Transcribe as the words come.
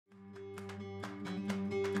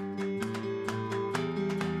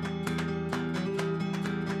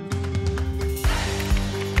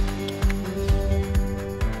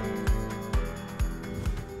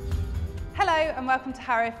and welcome to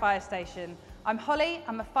Harrow Fire Station. I'm Holly,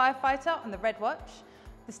 I'm a firefighter on the Red Watch.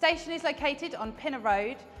 The station is located on Pinner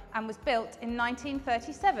Road and was built in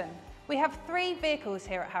 1937. We have 3 vehicles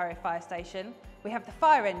here at Harrow Fire Station. We have the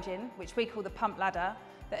fire engine, which we call the pump ladder,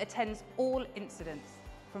 that attends all incidents,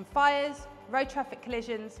 from fires, road traffic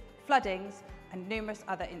collisions, floodings, and numerous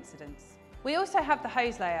other incidents. We also have the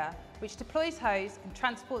hose layer, which deploys hose and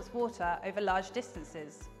transports water over large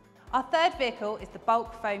distances. Our 3rd vehicle is the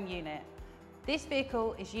bulk foam unit. This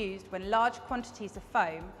vehicle is used when large quantities of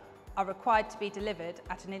foam are required to be delivered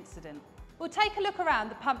at an incident. We'll take a look around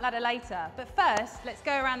the pump ladder later, but first let's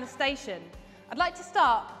go around the station. I'd like to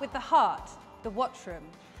start with the heart, the watch room.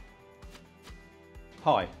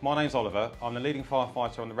 Hi, my name's Oliver. I'm the leading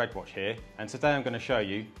firefighter on the Red Watch here, and today I'm going to show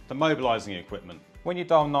you the mobilising equipment. When you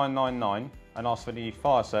dial 999 and ask for the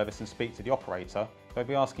fire service and speak to the operator, they'll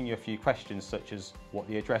be asking you a few questions such as what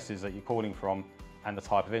the address is that you're calling from and the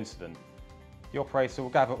type of incident. The operator will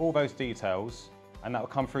gather all those details and that will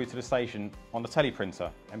come through to the station on the teleprinter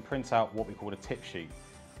and print out what we call a tip sheet.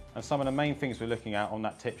 And some of the main things we're looking at on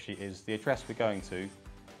that tip sheet is the address we're going to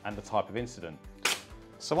and the type of incident.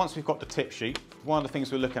 So once we've got the tip sheet, one of the things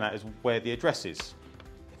we're looking at is where the address is.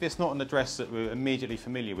 If it's not an address that we're immediately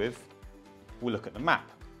familiar with, we'll look at the map.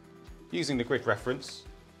 Using the grid reference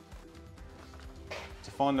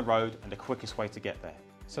to find the road and the quickest way to get there.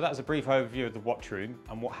 So that's a brief overview of the watch room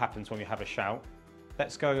and what happens when we have a shout.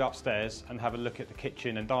 Let's go upstairs and have a look at the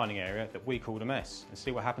kitchen and dining area that we call the mess and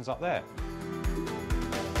see what happens up there.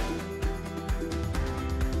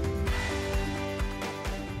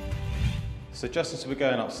 So just as we're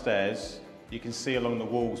going upstairs, you can see along the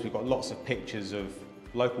walls we've got lots of pictures of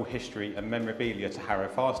local history and memorabilia to Harrow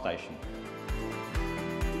Fire Station.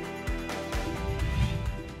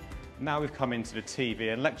 Now we've come into the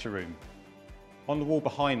TV and lecture room. On the wall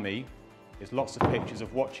behind me is lots of pictures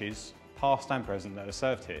of watches, past and present, that are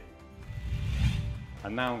served here.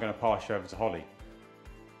 And now I'm going to pass you over to Holly.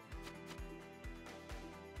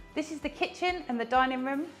 This is the kitchen and the dining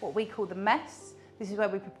room, what we call the mess. This is where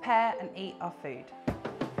we prepare and eat our food.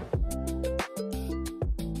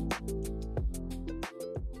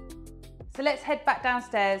 So let's head back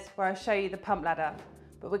downstairs where I'll show you the pump ladder,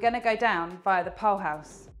 but we're going to go down via the pole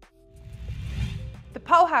house. The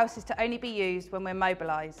pole house is to only be used when we're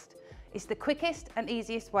mobilised. It's the quickest and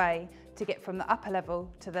easiest way to get from the upper level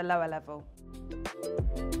to the lower level.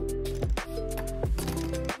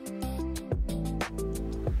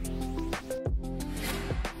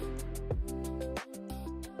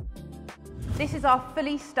 This is our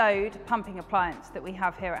fully stowed pumping appliance that we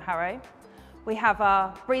have here at Harrow. We have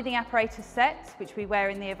our breathing apparatus set, which we wear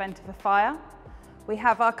in the event of a fire. We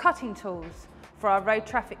have our cutting tools for our road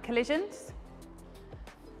traffic collisions.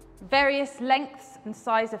 Various lengths and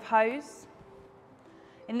size of hose.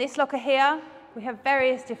 In this locker here, we have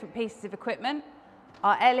various different pieces of equipment.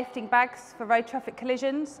 Our airlifting bags for road traffic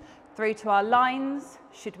collisions, through to our lines,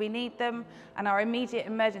 should we need them, and our immediate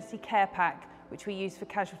emergency care pack, which we use for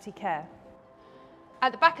casualty care.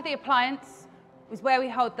 At the back of the appliance is where we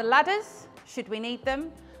hold the ladders, should we need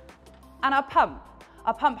them, and our pump.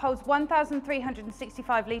 Our pump holds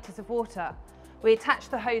 1,365 litres of water. We attach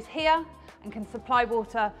the hose here and can supply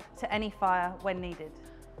water to any fire when needed.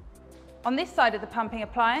 On this side of the pumping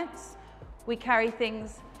appliance, we carry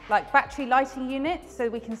things like battery lighting units so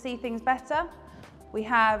we can see things better. We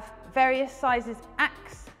have various sizes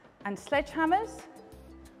axe and sledgehammers,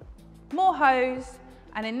 more hose,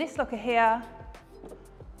 and in this locker here,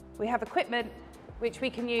 we have equipment which we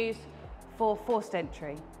can use for forced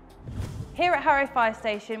entry. Here at Harrow Fire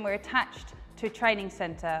Station, we're attached to a training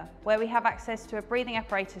centre where we have access to a breathing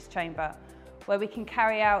apparatus chamber where we can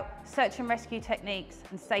carry out search and rescue techniques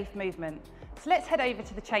and safe movement. So let's head over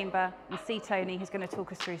to the chamber and see Tony, who's going to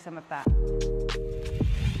talk us through some of that.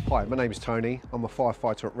 Hi, my name is Tony. I'm a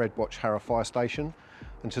firefighter at Red Watch Harrow Fire Station,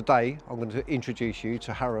 and today I'm going to introduce you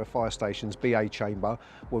to Harrow Fire Station's BA chamber,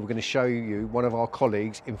 where we're going to show you one of our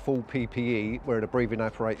colleagues in full PPE wearing a breathing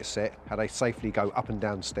apparatus set, how they safely go up and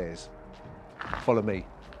down stairs. Follow me.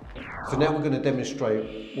 So now we're going to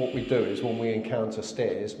demonstrate what we do is when we encounter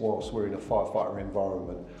stairs whilst we're in a firefighter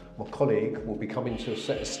environment. My colleague will be coming to a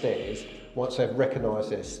set of stairs. Once they've recognised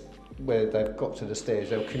this, where they've got to the stairs,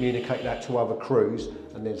 they'll communicate that to other crews,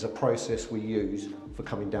 and there's a process we use for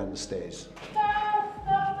coming down the stairs.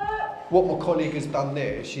 What my colleague has done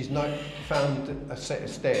there is she's found a set of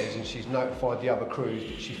stairs and she's notified the other crews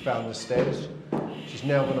that she found the stairs. She's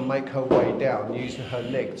now going to make her way down using her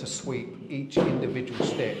leg to sweep each individual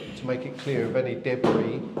step to make it clear of any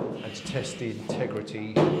debris and to test the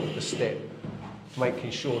integrity of the step,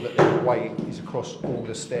 making sure that their weight is across all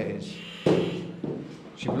the stairs.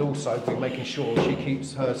 She will also be making sure she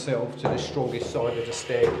keeps herself to the strongest side of the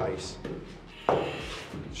staircase.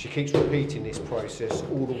 She keeps repeating this process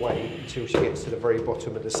all the way until she gets to the very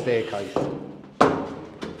bottom of the staircase.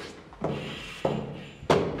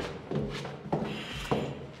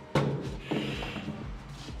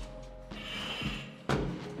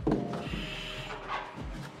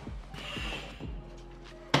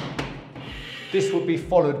 This would be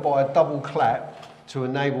followed by a double clap to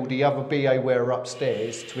enable the other BA wearer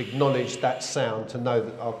upstairs to acknowledge that sound, to know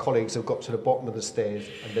that our colleagues have got to the bottom of the stairs,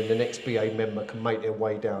 and then the next BA member can make their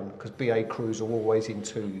way down, because BA crews are always in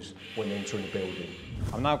twos when entering the building.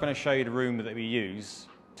 I'm now going to show you the room that we use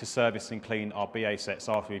to service and clean our BA sets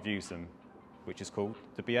after we've used them, which is called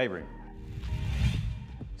the BA room.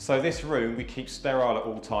 So this room we keep sterile at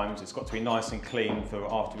all times. It's got to be nice and clean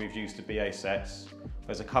for after we've used the BA sets.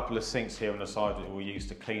 There's a couple of sinks here on the side that we'll use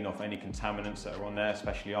to clean off any contaminants that are on there,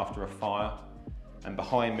 especially after a fire. And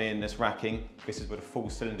behind me in this racking, this is where the full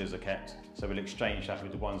cylinders are kept, so we'll exchange that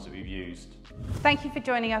with the ones that we've used. Thank you for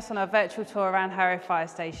joining us on our virtual tour around Harrow Fire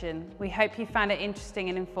Station. We hope you found it interesting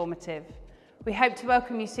and informative. We hope to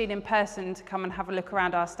welcome you soon in person to come and have a look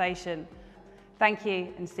around our station. Thank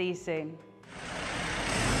you and see you soon.